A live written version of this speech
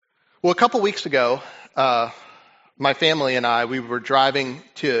Well, a couple weeks ago, my family and I, we were driving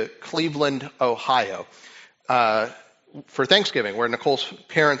to Cleveland, Ohio, for Thanksgiving, where Nicole's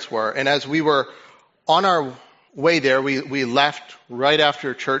parents were. And as we were on our way there, we left right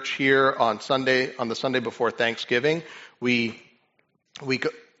after church here on the Sunday before Thanksgiving. We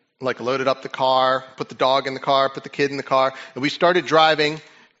loaded up the car, put the dog in the car, put the kid in the car, and we started driving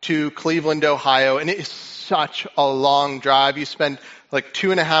to Cleveland, Ohio. And it is such a long drive. You spend like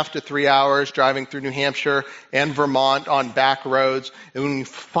 2.5 to 3 hours driving through New Hampshire and Vermont on back roads. And when you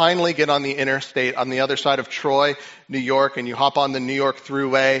finally get on the interstate on the other side of Troy, New York, and you hop on the New York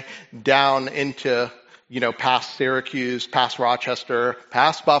Thruway down into, past Syracuse, past Rochester,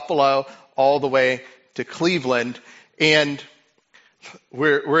 past Buffalo, all the way to Cleveland. And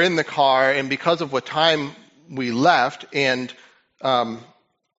we're in the car, and because of what time we left, and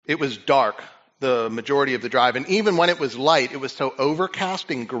it was dark the majority of the drive. And even when it was light, it was so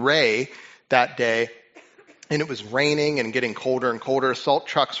overcast and gray that day. And it was raining and getting colder and colder. Salt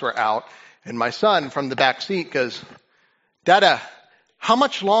trucks were out. And my son from the back seat goes, "Dada, how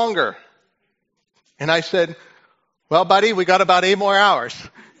much longer?" And I said, "Well, buddy, we got about 8 more hours.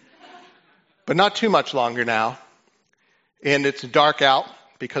 But not too much longer now. And it's dark out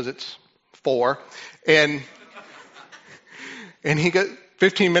because it's 4. And he got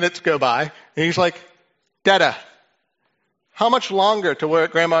 15 minutes go by. And he's like, "Dada, how much longer till we're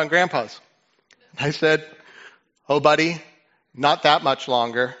at Grandma and Grandpa's?" I said, "Oh, buddy, not that much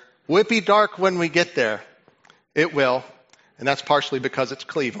longer. Will it be dark when we get there?" "It will. And that's partially because it's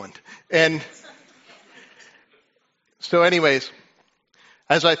Cleveland." And so anyways,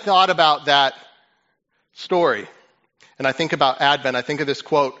 as I thought about that story, and I think about Advent, I think of this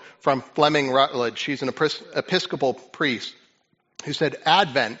quote from Fleming Rutledge. She's an Episcopal priest who said,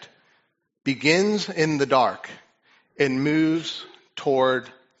 "Advent begins in the dark and moves toward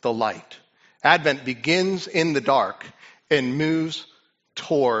the light." Advent begins in the dark and moves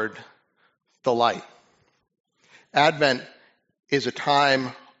toward the light. Advent is a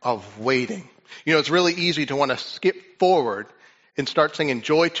time of waiting. It's really easy to want to skip forward and start singing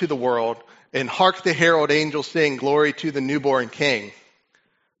 "Joy to the World" and "Hark the herald angels sing, glory to the newborn King."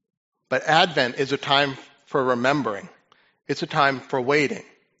 But Advent is a time for remembering. It's a time for waiting.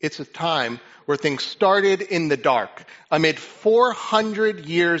 It's a time where things started in the dark. Amid 400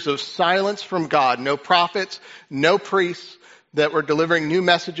 years of silence from God, no prophets, no priests that were delivering new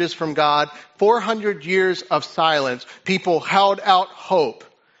messages from God, 400 years of silence, people held out hope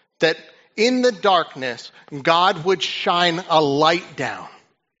that in the darkness, God would shine a light down.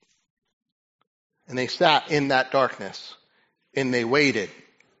 And they sat in that darkness, and they waited,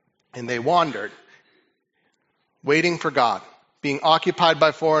 and they wandered, waiting for God, being occupied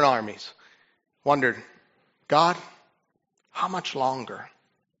by foreign armies, wondered, "God, how much longer?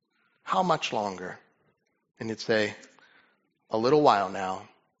 How much longer?" And he'd say, "A little while now."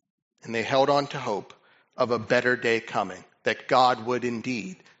 And they held on to hope of a better day coming, that God would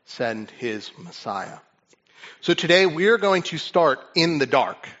indeed send his Messiah. So today we're going to start in the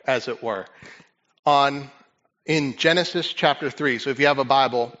dark, as it were, in Genesis chapter 3. So if you have a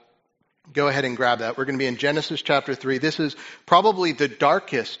Bible, go ahead and grab that. We're going to be in Genesis chapter 3. This is probably the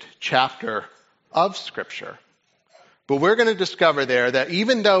darkest chapter of Scripture. But we're going to discover there that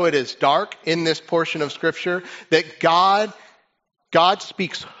even though it is dark in this portion of Scripture, that God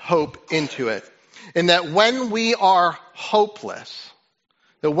speaks hope into it. And that when we are hopeless,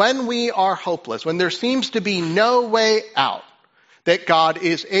 when there seems to be no way out, that God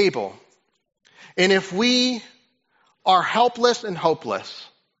is able. And if we are helpless and hopeless,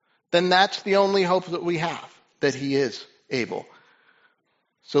 then that's the only hope that we have, that he is able.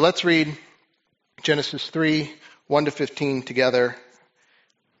 So let's read Genesis 3, 1 to 15 together.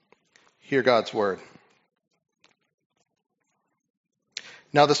 Hear God's word.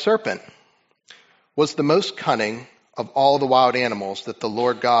 Now the serpent was the most cunning of all the wild animals that the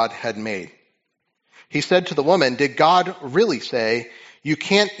Lord God had made. He said to the woman, "Did God really say, 'You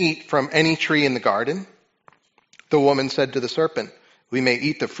can't eat from any tree in the garden'?" The woman said to the serpent, "We may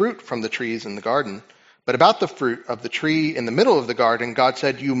eat the fruit from the trees in the garden, but about the fruit of the tree in the middle of the garden, God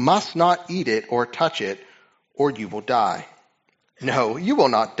said, 'You must not eat it or touch it, or you will die.'" "No, you will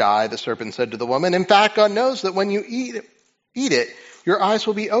not die," the serpent said to the woman. "In fact, God knows that when you eat it, your eyes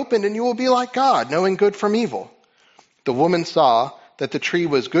will be opened and you will be like God, knowing good from evil." The woman saw that the tree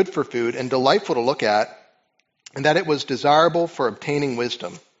was good for food and delightful to look at, and that it was desirable for obtaining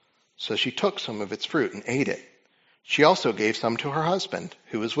wisdom. So she took some of its fruit and ate it. She also gave some to her husband,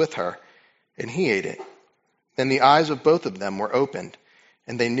 who was with her, and he ate it. Then the eyes of both of them were opened,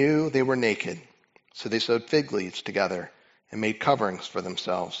 and they knew they were naked. So they sewed fig leaves together and made coverings for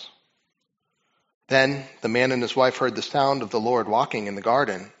themselves. Then the man and his wife heard the sound of the Lord walking in the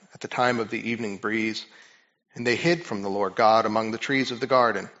garden at the time of the evening breeze, and they hid from the Lord God among the trees of the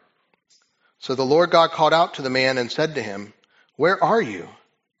garden. So the Lord God called out to the man and said to him, "Where are you?"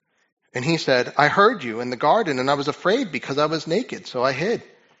 And he said, "I heard you in the garden, and I was afraid because I was naked, so I hid."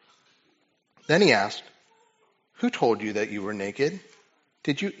 Then he asked, "Who told you that you were naked?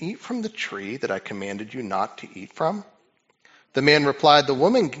 Did you eat from the tree that I commanded you not to eat from?" The man replied, "The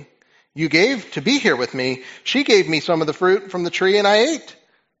woman you gave to be here with me, she gave me some of the fruit from the tree, and I ate."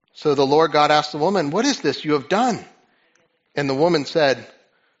 So the Lord God asked the woman, "What is this you have done?" And the woman said,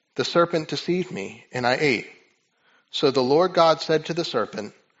 "The serpent deceived me, and I ate." So the Lord God said to the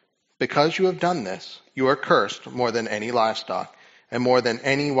serpent, "Because you have done this, you are cursed more than any livestock, and more than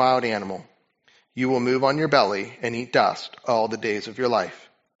any wild animal. You will move on your belly and eat dust all the days of your life.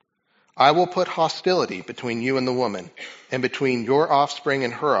 I will put hostility between you and the woman, and between your offspring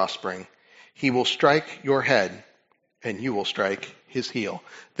and her offspring. He will strike your head, and you will strike his heel."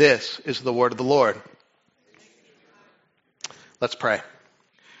 This is the word of the Lord. Let's pray.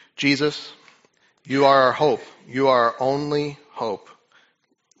 Jesus, you are our hope. You are our only hope,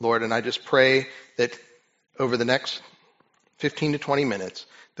 Lord, and I just pray that over the next 15 to 20 minutes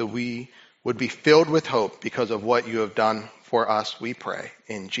that we would be filled with hope because of what you have done for us, we pray.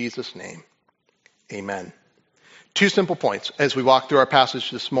 In Jesus' name, amen. Two simple points as we walk through our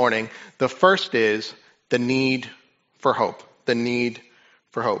passage this morning. The first is the need for hope. The need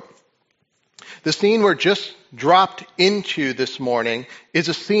for hope. The scene we're just dropped into this morning is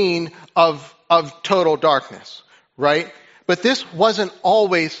a scene of total darkness, right? But this wasn't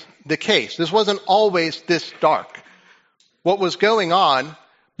always the case. This wasn't always this dark. What was going on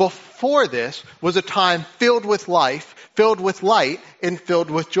before this was a time filled with life, filled with light, and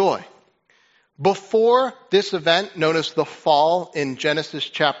filled with joy. Before this event, known as the fall in Genesis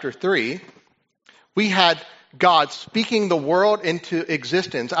chapter 3, we had God speaking the world into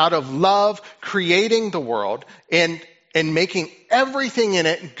existence out of love, creating the world and making everything in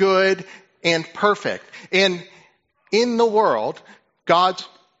it good and perfect. And in the world, God's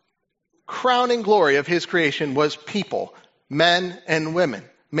crowning glory of his creation was people, men and women,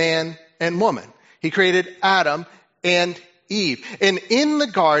 man and woman. He created Adam and Eve. And in the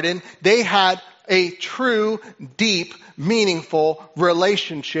garden, they had a true, deep, meaningful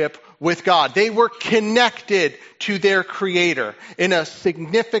relationship with God. They were connected to their Creator in a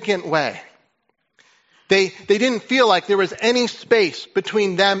significant way. They didn't feel like there was any space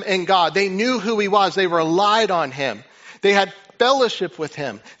between them and God. They knew who he was. They relied on him. They had fellowship with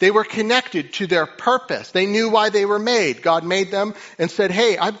him. They were connected to their purpose. They knew why they were made. God made them and said,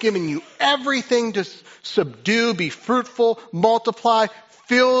 "Hey, I've given you everything to subdue, be fruitful, multiply,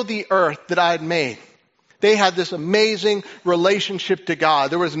 fill the earth that I had made." They had this amazing relationship to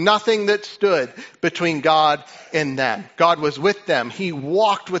God. There was nothing that stood between God and them. God was with them. He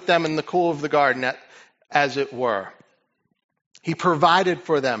walked with them in the cool of the garden, as it were. He provided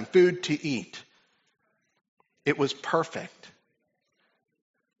for them food to eat. It was perfect.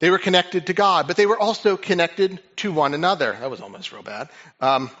 They were connected to God, but they were also connected to one another. That was almost real bad.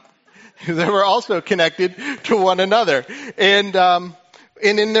 They were also connected to one another. And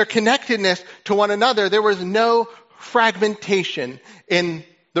in their connectedness to one another, there was no fragmentation in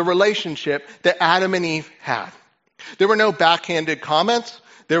the relationship that Adam and Eve had. There were no backhanded comments.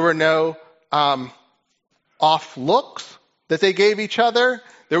 There were no off looks that they gave each other.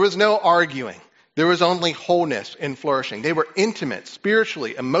 There was no arguing. There was only wholeness and flourishing. They were intimate,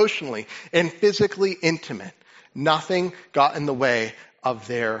 spiritually, emotionally, and physically intimate. Nothing got in the way of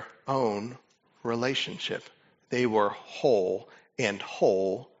their own relationship. They were whole and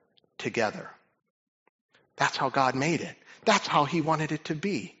whole together. That's how God made it. That's how he wanted it to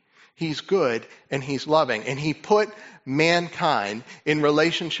be. He's good and he's loving. And he put mankind in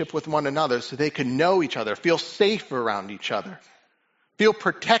relationship with one another so they could know each other, feel safe around each other, feel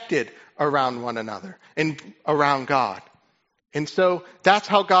protected around one another and around God. And so that's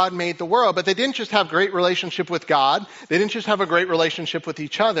how God made the world. But they didn't just have a great relationship with God. They didn't just have a great relationship with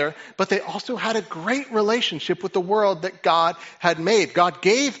each other, but they also had a great relationship with the world that God had made. God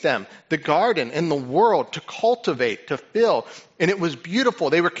gave them the garden and the world to cultivate, to fill. And it was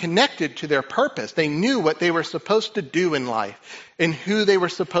beautiful. They were connected to their purpose. They knew what they were supposed to do in life and who they were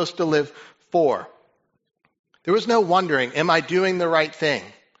supposed to live for. There was no wondering, am I doing the right thing?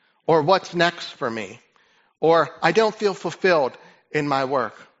 Or what's next for me? Or I don't feel fulfilled in my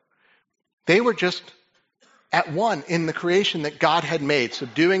work. They were just at one in the creation that God had made,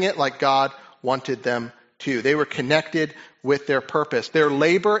 subduing it like God wanted them to. They were connected with their purpose. Their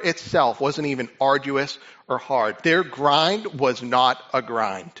labor itself wasn't even arduous or hard. Their grind was not a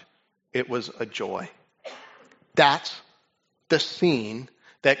grind. it was a joy. That's the scene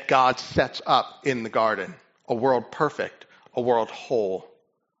that God sets up in the garden. A world perfect, a world whole.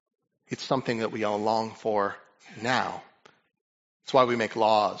 It's something that we all long for now. That's why we make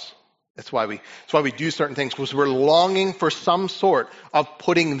laws. That's why we do certain things, because we're longing for some sort of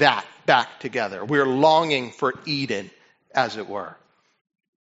putting that back together. We're longing for Eden, as it were.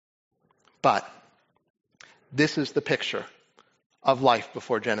 But this is the picture of life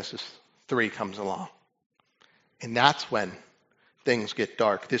before Genesis 3 comes along. And that's when things get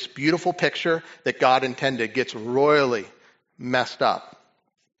dark. This beautiful picture that God intended gets royally messed up.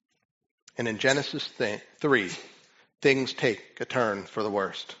 And in Genesis 3, things take a turn for the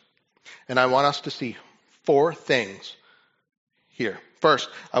worst. And I want us to see 4 things here. First,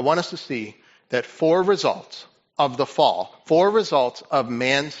 I want us to see that 4 results of the fall, 4 results of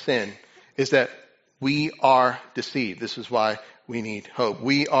man's sin, is that we are deceived. This is why we need hope.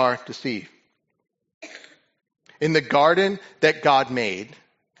 We are deceived. In the garden that God made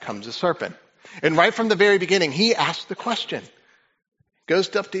comes a serpent. And right from the very beginning, he asked the question.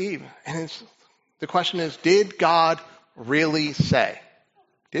 Goes up to Eve. And the question is, did God really say?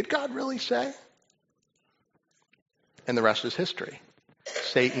 Did God really say? And the rest is history.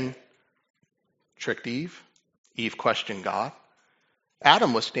 Satan tricked Eve. Eve questioned God.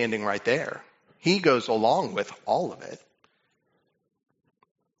 Adam was standing right there. He goes along with all of it.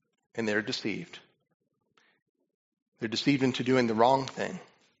 And they're deceived. They're deceived into doing the wrong thing.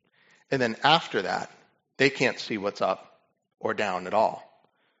 And then after that, they can't see what's up or down at all.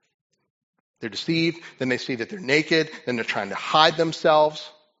 They're deceived, then they see that they're naked, then they're trying to hide themselves.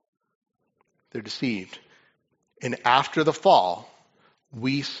 They're deceived. And after the fall,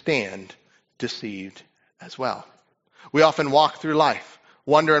 we stand deceived as well. We often walk through life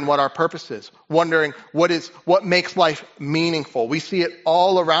wondering what our purpose is, wondering what makes life meaningful. We see it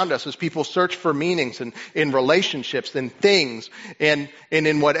all around us as people search for meanings in relationships and things and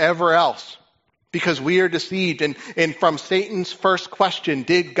in whatever else. Because we are deceived. And from Satan's first question,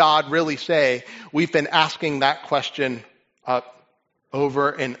 did God really say? We've been asking that question over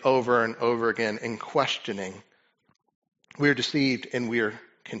and over and over again and questioning. We're deceived and we're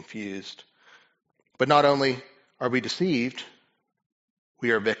confused. But not only are we deceived,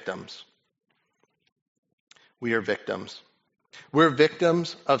 we are victims. We are victims. We're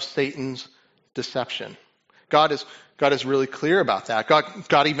victims of Satan's deception. God is really clear about that.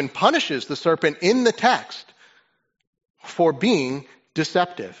 God even punishes the serpent in the text for being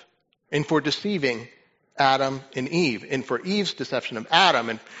deceptive and for deceiving Adam and Eve, and for Eve's deception of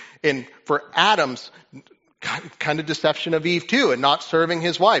Adam, and for Adam's kind of deception of Eve too, and not serving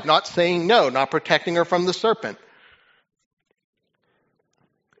his wife, not saying no, not protecting her from the serpent.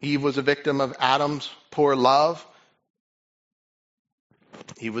 Eve was a victim of Adam's poor love.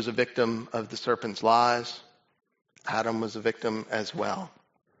 Eve was a victim of the serpent's lies. Adam was a victim as well.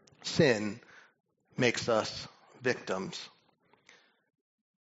 Sin makes us victims.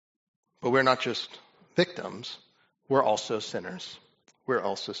 But we're not just victims, we're also sinners. We're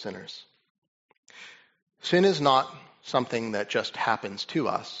also sinners. Sin is not something that just happens to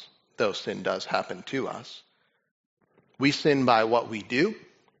us, though sin does happen to us. We sin by what we do,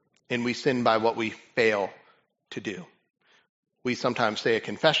 and we sin by what we fail to do. We sometimes say a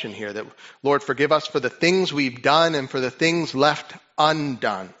confession here that, Lord, forgive us for the things we've done and for the things left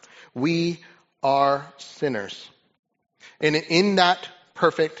undone. We are sinners. And in that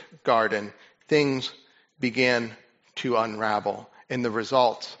perfect garden, things began to unravel. And the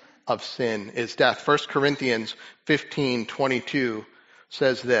results of sin is death. 1 Corinthians 15:22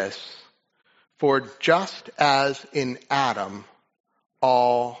 says this, for just as in Adam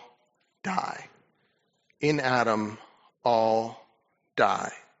all die. In Adam all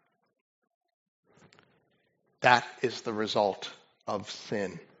die. That is the result of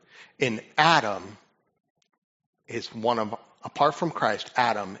sin. In Adam is apart from Christ,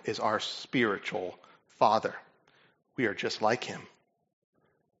 Adam is our spiritual father. We are just like him.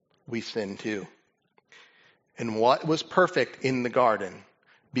 We sin too. And what was perfect in the garden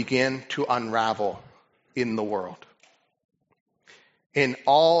began to unravel in the world. And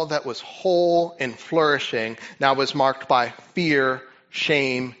all that was whole and flourishing now was marked by fear,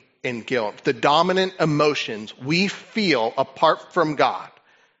 shame, and guilt. The dominant emotions we feel apart from God,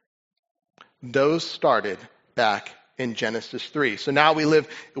 those started back in Genesis 3. So now we live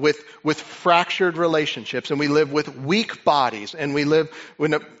with fractured relationships, and we live with weak bodies, and we live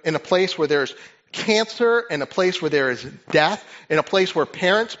in a place where there's cancer, in a place where there is death, in a place where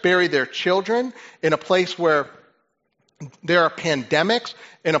parents bury their children, in a place where there are pandemics,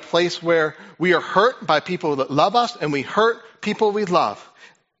 in a place where we are hurt by people that love us and we hurt people we love.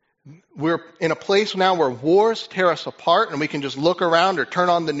 We're in a place now where wars tear us apart, and we can just look around or turn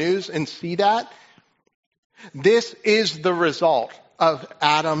on the news and see that. This is the result of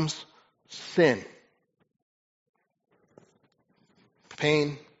Adam's sin.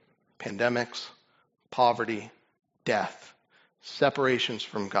 Pain, pandemics, poverty, death, separations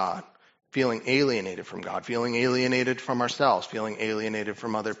from God, feeling alienated from God, feeling alienated from ourselves, feeling alienated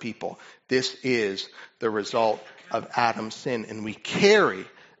from other people. This is the result of Adam's sin, and we carry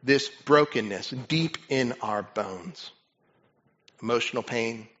this brokenness deep in our bones. Emotional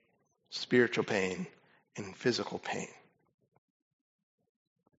pain, spiritual pain, and physical pain.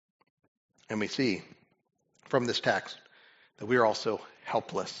 And we see from this text that we are also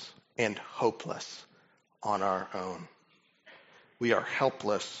helpless and hopeless on our own. We are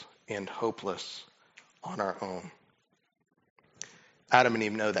helpless and hopeless on our own. Adam and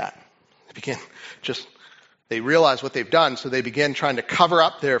Eve know that. They realize what they've done, so they begin trying to cover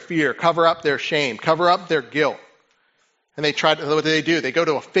up their fear, cover up their shame, cover up their guilt. And what do? They go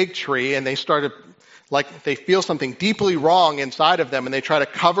to a fig tree and they they feel something deeply wrong inside of them, and they try to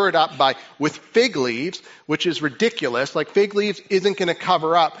cover it up with fig leaves, which is ridiculous. Like, fig leaves isn't going to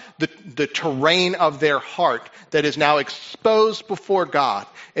cover up the terrain of their heart that is now exposed before God.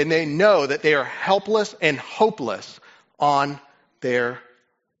 And they know that they are helpless and hopeless on their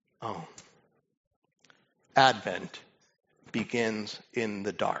own. Advent begins in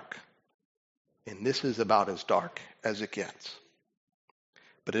the dark. And this is about as dark as it gets.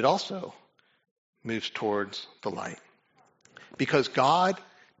 But it also moves towards the light. Because God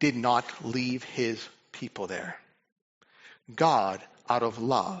did not leave his people there. God, out of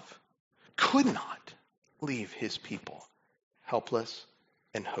love, could not leave his people helpless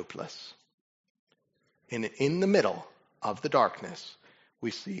and hopeless. And in the middle of the darkness,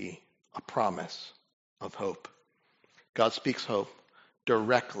 we see a promise of hope. God speaks hope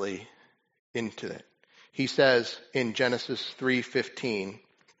directly into it. He says in Genesis 3:15,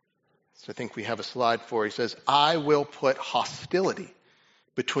 so I think we have a slide for, he says, I will put hostility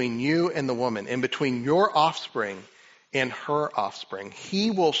between you and the woman, and between your offspring and her offspring.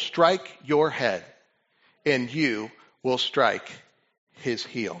 He will strike your head, and you will strike his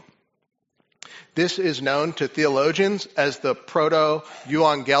heel. This is known to theologians as the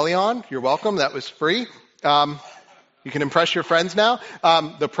proto-euangelion. You're welcome. That was free. You can impress your friends now.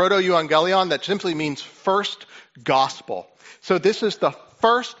 The proto-euangelion, that simply means first gospel. So this is the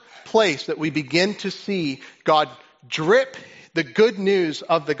first place that we begin to see God drip the good news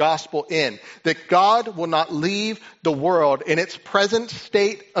of the gospel in. That God will not leave the world in its present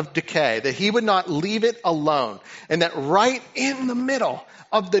state of decay. That he would not leave it alone. And that right in the middle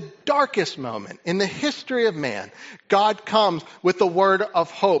of the darkest moment in the history of man, God comes with the word of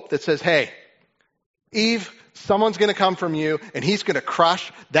hope that says, hey, Eve, someone's going to come from you and he's going to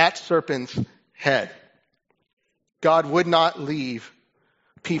crush that serpent's head. God would not leave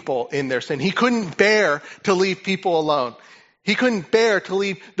people in their sin. He couldn't bear to leave people alone. He couldn't bear to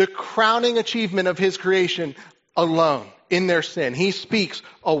leave the crowning achievement of his creation alone in their sin. He speaks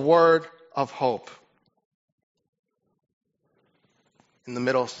a word of hope. In the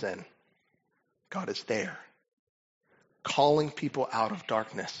middle of sin, God is there, calling people out of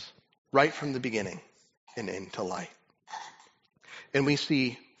darkness right from the beginning and into light. And we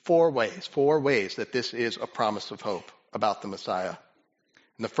see four ways that this is a promise of hope about the Messiah.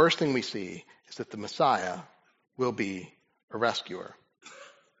 And the first thing we see is that the Messiah will be a rescuer.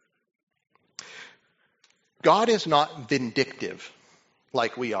 God is not vindictive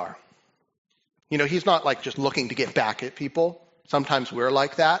like we are. He's not like just looking to get back at people. Sometimes we're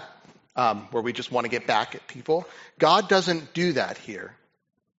like that, where we just want to get back at people. God doesn't do that here.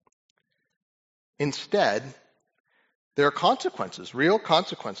 Instead, there are consequences, real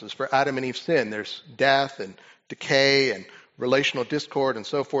consequences for Adam and Eve's sin. There's death and decay and relational discord and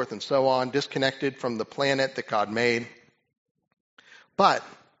so forth and so on, disconnected from the planet that God made. But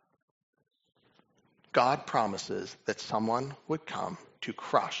God promises that someone would come to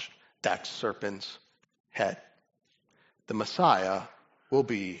crush that serpent's head. The Messiah will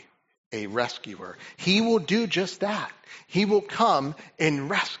be a rescuer. He will do just that. He will come and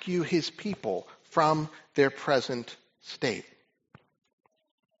rescue his people from their present state.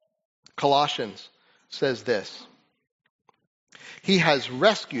 Colossians says this: He has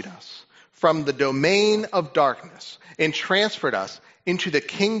rescued us from the domain of darkness and transferred us into the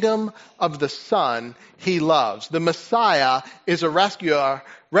kingdom of the Son he loves. The Messiah is a rescuer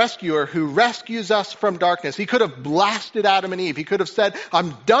who rescues us from darkness. He could have blasted Adam and Eve. He could have said,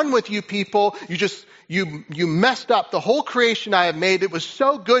 I'm done with you people. You messed up the whole creation I have made. It was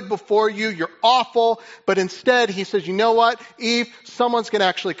so good before you. You're awful. But instead, he says, you know what, Eve, someone's going to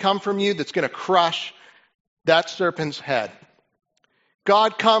actually come from you that's going to crush that serpent's head.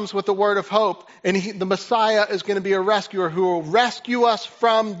 God comes with the word of hope, and the Messiah is going to be a rescuer who will rescue us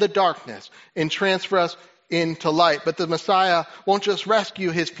from the darkness and transfer us into light. But the Messiah won't just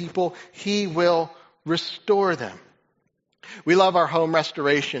rescue his people, he will restore them. We love our home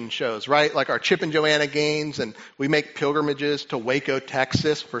restoration shows, right? Like our Chip and Joanna Gaines, and we make pilgrimages to Waco,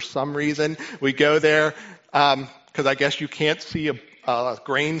 Texas for some reason. We go there because I guess you can't see a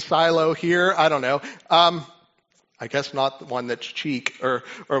grain silo here. I don't know. I guess not the one that's cheek or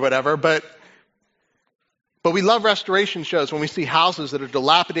whatever, but we love restoration shows when we see houses that are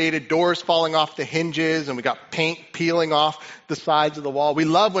dilapidated, doors falling off the hinges, and we got paint peeling off the sides of the wall. We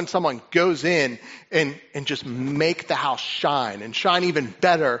love when someone goes in and just make the house shine, and shine even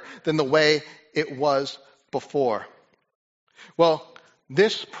better than the way it was before. Well,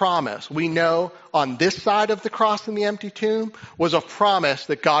 this promise, we know on this side of the cross in the empty tomb, was a promise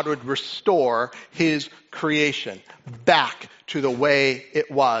that God would restore his creation back to the way it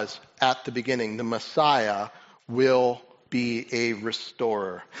was at the beginning. The Messiah will be a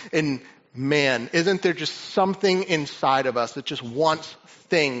restorer. And man, isn't there just something inside of us that just wants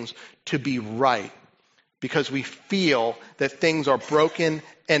things to be right? Because we feel that things are broken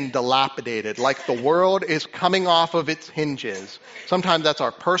and dilapidated, like the world is coming off of its hinges. Sometimes that's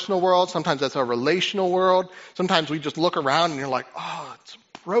our personal world. Sometimes that's our relational world. Sometimes we just look around and you're like, oh, it's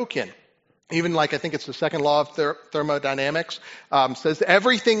broken. Even like I think it's the second law of thermodynamics, says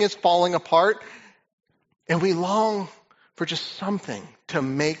everything is falling apart. And we long for just something to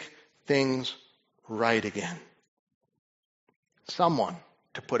make things right again. Someone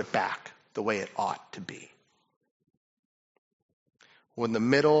to put it back the way it ought to be. Well, in the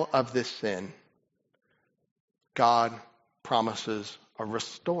middle of this sin, God promises a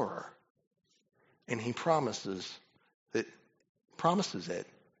restorer. And he promises it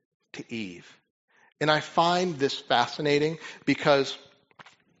to Eve. And I find this fascinating because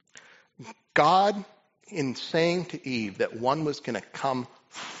God, in saying to Eve that one was going to come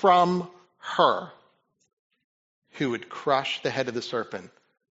from her who would crush the head of the serpent,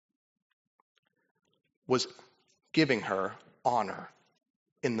 was giving her honor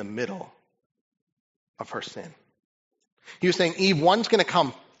in the middle of her sin. He was saying, Eve, one's going to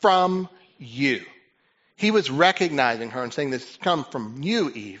come from you. He was recognizing her and saying, this comes from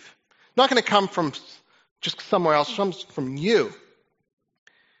you, Eve. Not going to come from just somewhere else. It comes from you.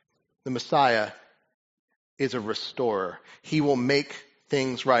 The Messiah is a restorer. He will make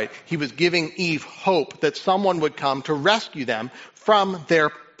things right. He was giving Eve hope that someone would come to rescue them from their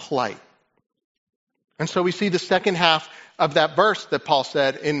plight. And so we see the second half of that verse that Paul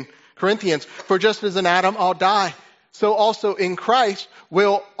said in Corinthians, for just as in Adam all die, so also in Christ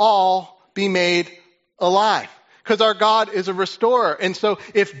will all be made alive. Because our God is a restorer. And so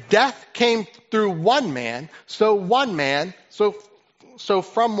if death came through one man, so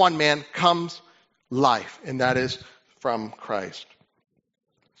from one man comes life. And that is from Christ.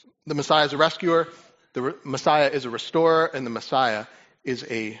 The Messiah is a rescuer, the Messiah is a restorer, and the Messiah is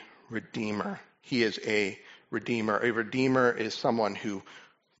a redeemer. He is a redeemer. A redeemer is someone who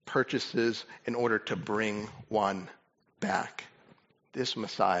purchases in order to bring one back. This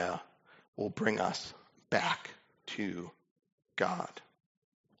Messiah will bring us back to God.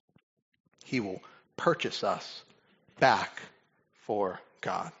 He will purchase us back for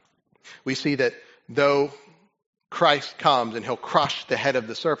God. We see that though Christ comes and he'll crush the head of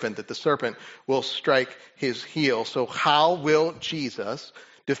the serpent, that the serpent will strike his heel. So how will Jesus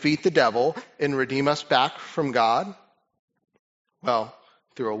defeat the devil and redeem us back from God? Well,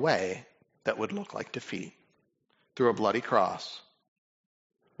 through a way that would look like defeat. Through a bloody cross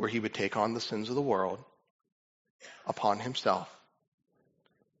where he would take on the sins of the world upon himself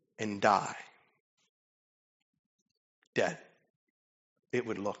and die. Dead. It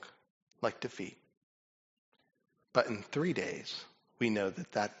would look like defeat. But in 3 days, we know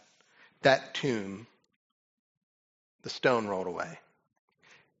that tomb, the stone rolled away,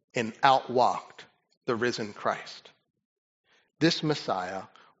 and out walked the risen Christ. This Messiah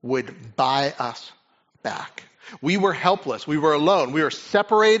would buy us back. We were helpless. We were alone. We were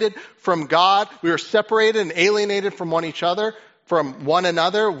separated from God. We were separated and alienated from one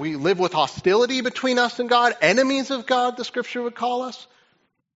another. We live with hostility between us and God, enemies of God, the scripture would call us.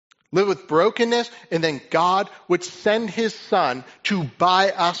 live with brokenness, and then God would send his son to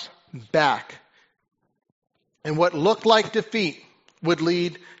buy us back. And what looked like defeat would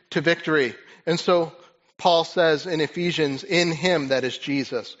lead to victory. And so Paul says in Ephesians, in him, that is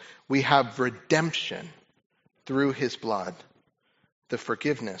Jesus, we have redemption through his blood, the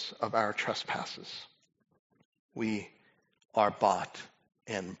forgiveness of our trespasses. We are bought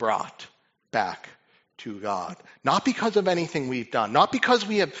and brought back to God. Not because of anything we've done. Not because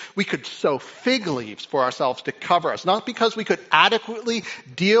we could sow fig leaves for ourselves to cover us. Not because we could adequately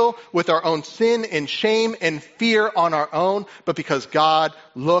deal with our own sin and shame and fear on our own. But because God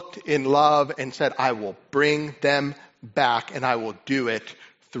looked in love and said, I will bring them back, and I will do it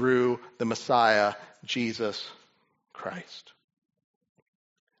through the Messiah, Jesus Christ.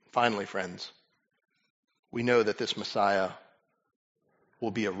 Finally, friends, we know that this Messiah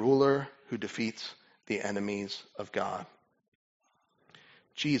will be a ruler who defeats the enemies of God.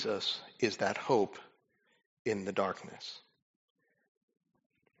 Jesus is that hope in the darkness.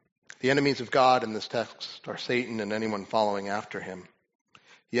 The enemies of God in this text are Satan and anyone following after him.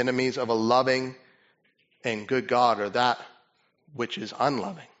 The enemies of a loving and good God are that which is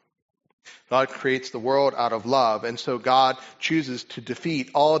unloving. God creates the world out of love, and so God chooses to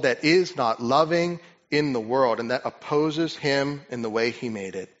defeat all that is not loving in the world and that opposes him in the way he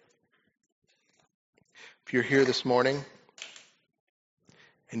made it. If you're here this morning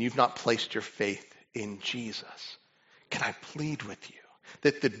and you've not placed your faith in Jesus, can I plead with you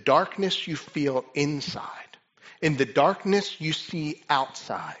that the darkness you feel inside and the darkness you see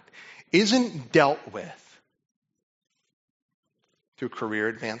outside isn't dealt with through career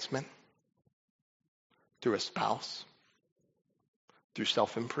advancement, through a spouse, through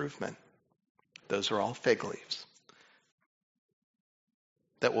self-improvement. Those are all fig leaves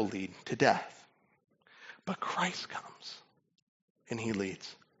that will lead to death. But Christ comes and he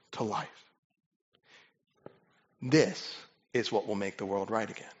leads to life. This is what will make the world right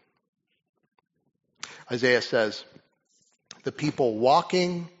again. Isaiah says, the people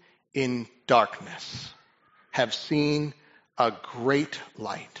walking in darkness have seen a great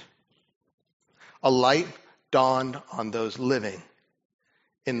light. A light dawned on those living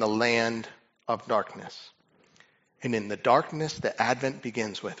in the land of darkness. And in the darkness that Advent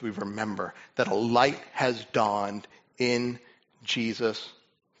begins with, we remember that a light has dawned in Jesus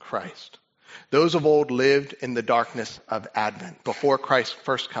Christ. Those of old lived in the darkness of Advent, before Christ's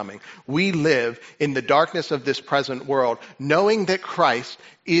first coming. We live in the darkness of this present world, knowing that Christ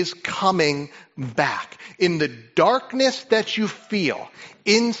is coming back. In the darkness that you feel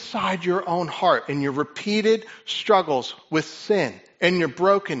inside your own heart, in your repeated struggles with sin and your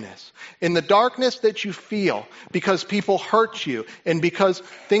brokenness, in the darkness that you feel because people hurt you and because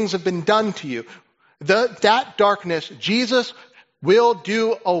things have been done to you, that darkness, Jesus will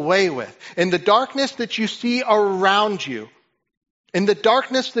do away with. In the darkness that you see around you, in the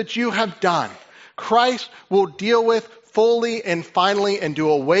darkness that you have done, Christ will deal with fully and finally and do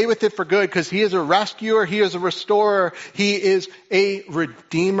away with it for good, because he is a rescuer, he is a restorer, he is a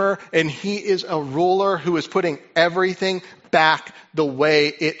redeemer, and he is a ruler who is putting everything back the way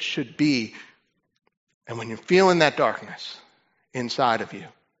it should be. And when you're feeling that darkness inside of you,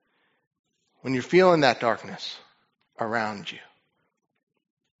 when you're feeling that darkness around you,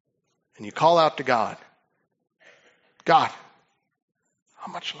 and you call out to God, God,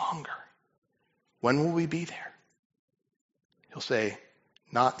 how much longer? When will we be there? He'll say,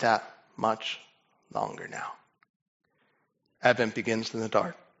 not that much longer now. Advent begins in the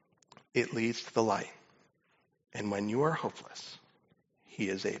dark. It leads to the light. And when you are hopeless, he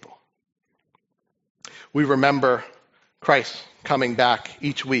is able. We remember Christ coming back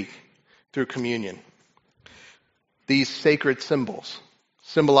each week through communion. These sacred symbols,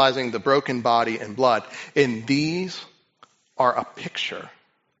 symbolizing the broken body and blood, and these are a picture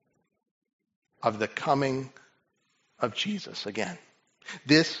of the coming of Jesus again.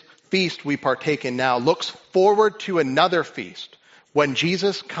 This feast we partake in now looks forward to another feast when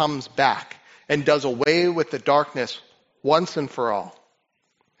Jesus comes back and does away with the darkness once and for all.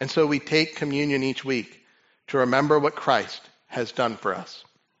 And so we take communion each week to remember what Christ has done for us.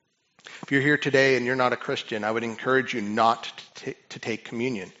 If you're here today and you're not a Christian, I would encourage you not to take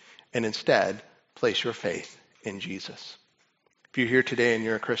communion and instead place your faith in Jesus. If you're here today and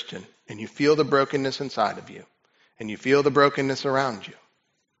you're a Christian and you feel the brokenness inside of you and you feel the brokenness around you,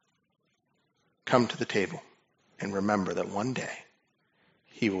 come to the table and remember that one day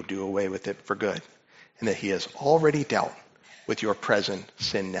he will do away with it for good and that he has already dealt with your present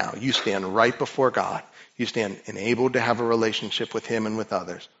sin now. You stand right before God. You stand enabled to have a relationship with him and with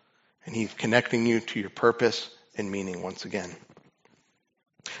others. And he's connecting you to your purpose and meaning once again.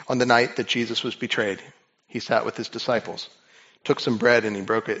 On the night that Jesus was betrayed, he sat with his disciples, took some bread and he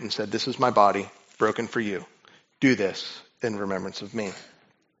broke it and said, "This is my body, broken for you. Do this in remembrance of me."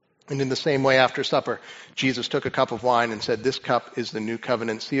 And in the same way, after supper, Jesus took a cup of wine and said, "This cup is the new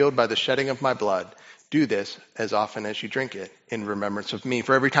covenant sealed by the shedding of my blood. Do this as often as you drink it in remembrance of me.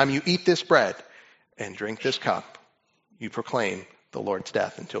 For every time you eat this bread and drink this cup, you proclaim the Lord's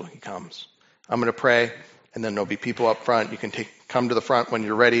death until he comes." I'm going to pray, and then there'll be people up front. You can come to the front when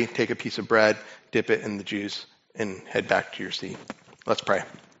you're ready, take a piece of bread, dip it in the juice, and head back to your seat. Let's pray.